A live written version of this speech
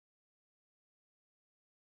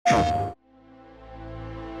Who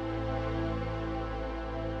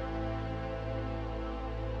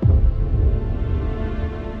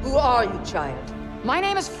are you, child? My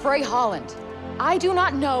name is Frey Holland. I do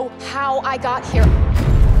not know how I got here.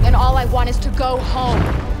 And all I want is to go home.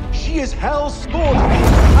 She is hell's spawn.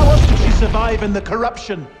 How else did she survive in the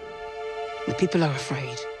corruption? The people are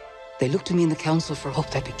afraid. They look to me in the council for hope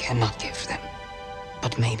that we cannot give them.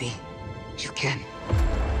 But maybe you can.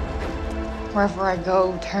 Wherever I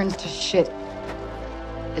go turns to shit.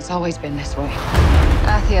 It's always been this way.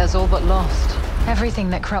 Athia's all but lost. Everything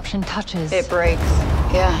that corruption touches. It breaks.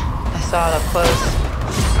 Yeah, I saw it up close.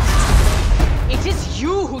 It is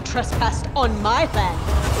you who trespassed on my land.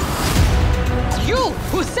 You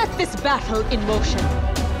who set this battle in motion.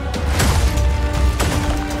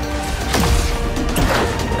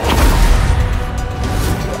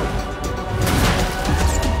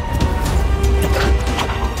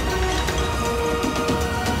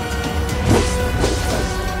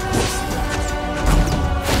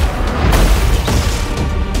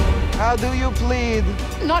 How do you plead?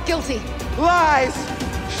 Not guilty. Lies!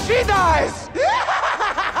 She dies!